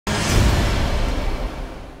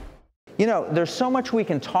You know, there's so much we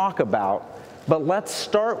can talk about, but let's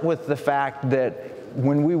start with the fact that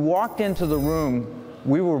when we walked into the room,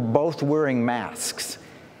 we were both wearing masks.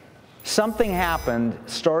 Something happened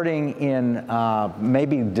starting in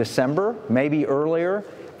maybe December, maybe earlier,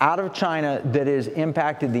 out of China that has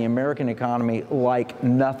impacted the American economy like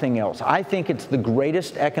nothing else. I think it's the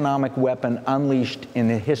greatest economic weapon unleashed in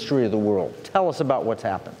the history of the world. Tell us about what's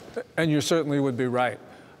happened. And you certainly would be right.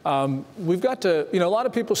 We've got to, a lot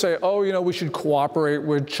of people say, oh, we should cooperate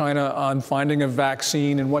with China on finding a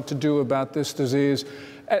vaccine and what to do about this disease.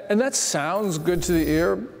 And that sounds good to the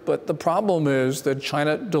ear, but the problem is that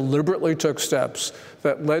China deliberately took steps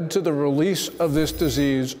that led to the release of this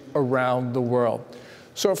disease around the world.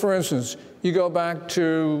 So, for instance, you go back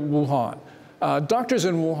to Wuhan. Doctors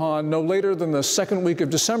in Wuhan, no later than the second week of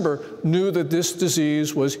December, knew that this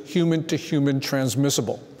disease was human-to-human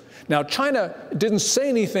transmissible. Now, China didn't say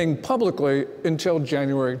anything publicly until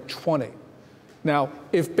January 20. Now,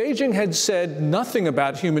 if Beijing had said nothing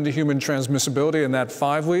about human-to-human transmissibility in that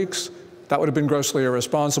 5 weeks, that would have been grossly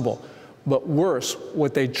irresponsible. But worse,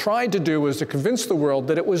 what they tried to do was to convince the world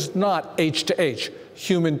that it was not H to H,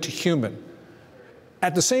 human to human.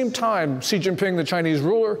 At the same time, Xi Jinping, the Chinese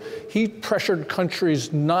ruler, he pressured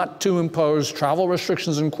countries not to impose travel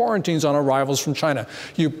restrictions and quarantines on arrivals from China.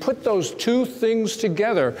 You put those two things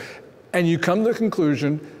together, and you come to the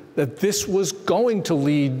conclusion that this was going to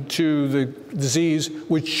lead to the disease,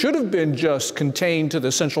 which should have been just contained to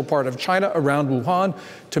the central part of China around Wuhan,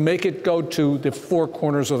 to make it go to the four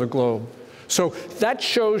corners of the globe. So that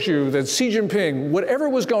shows you that Xi Jinping, whatever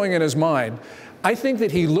was going in his mind, I think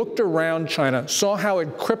that he looked around China, saw how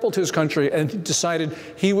it crippled his country, and decided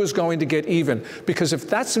he was going to get even. Because if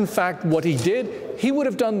that's in fact what he did, he would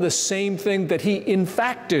have done the same thing that he in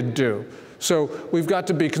fact did do. So we've got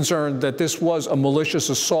to be concerned that this was a malicious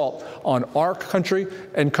assault on our country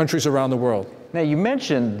and countries around the world. Now, you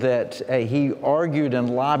mentioned that he argued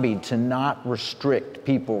and lobbied to not restrict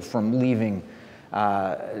people from leaving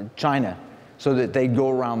China so that they'd go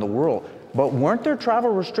around the world. But weren't there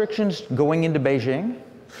travel restrictions going into Beijing?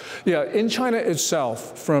 Yeah, in China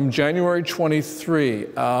itself, from January 23,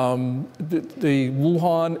 the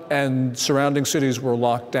Wuhan and surrounding cities were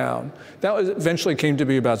locked down. That eventually came to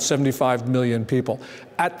be about 75 million people.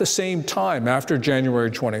 At the same time, after January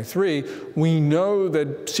 23, we know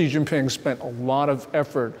that Xi Jinping spent a lot of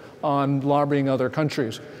effort on lobbying other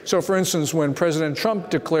countries. So, for instance, when President Trump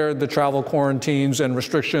declared the travel quarantines and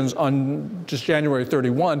restrictions on just January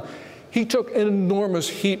 31, he took enormous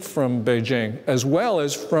heat from Beijing, as well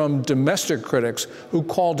as from domestic critics who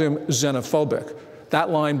called him xenophobic. That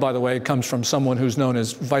line, by the way, comes from someone who's known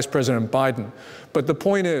as Vice President Biden. But the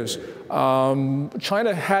point is,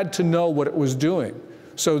 China had to know what it was doing.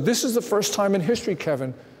 So this is the first time in history,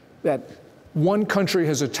 Kevin, that one country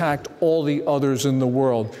has attacked all the others in the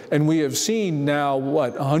world. And we have seen now,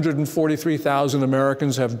 143,000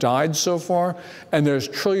 Americans have died so far, and there's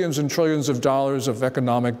trillions and trillions of dollars of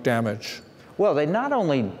economic damage. Well, they not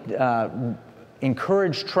only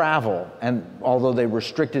encouraged travel, and although they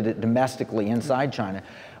restricted it domestically inside China,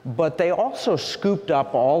 but they also scooped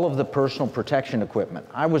up all of the personal protection equipment.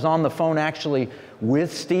 I was on the phone actually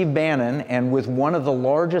with Steve Bannon and with one of the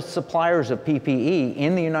largest suppliers of PPE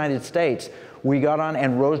in the United States. We got on,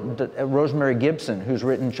 and Rosemary Gibson, who's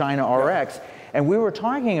written China RX, and we were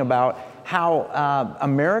talking about how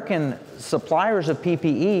American suppliers of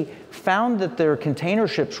PPE found that their container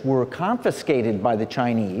ships were confiscated by the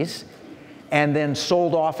Chinese and then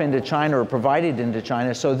sold off into China or provided into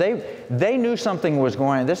China. So they knew something was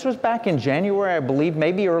going on. This was back in January, I believe,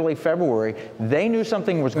 maybe early February. They knew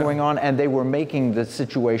something was going on, and they were making the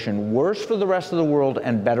situation worse for the rest of the world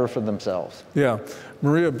and better for themselves. Yeah.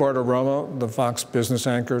 Maria Bartiromo, the Fox business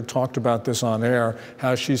anchor, talked about this on air,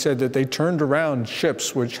 how she said that they turned around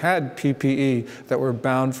ships which had PPE that were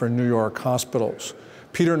bound for New York hospitals.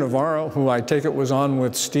 Peter Navarro, who I take it was on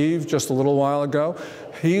with Steve just a little while ago,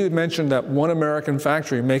 he mentioned that one American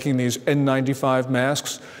factory making these N95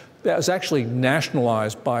 masks that was actually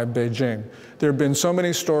nationalized by Beijing. There have been so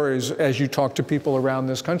many stories, as you talk to people around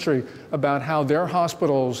this country, about how their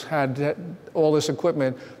hospitals had all this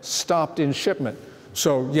equipment stopped in shipment.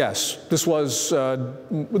 So yes, this was,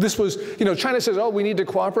 China says, oh, we need to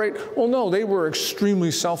cooperate. Well, no, they were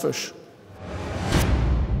extremely selfish.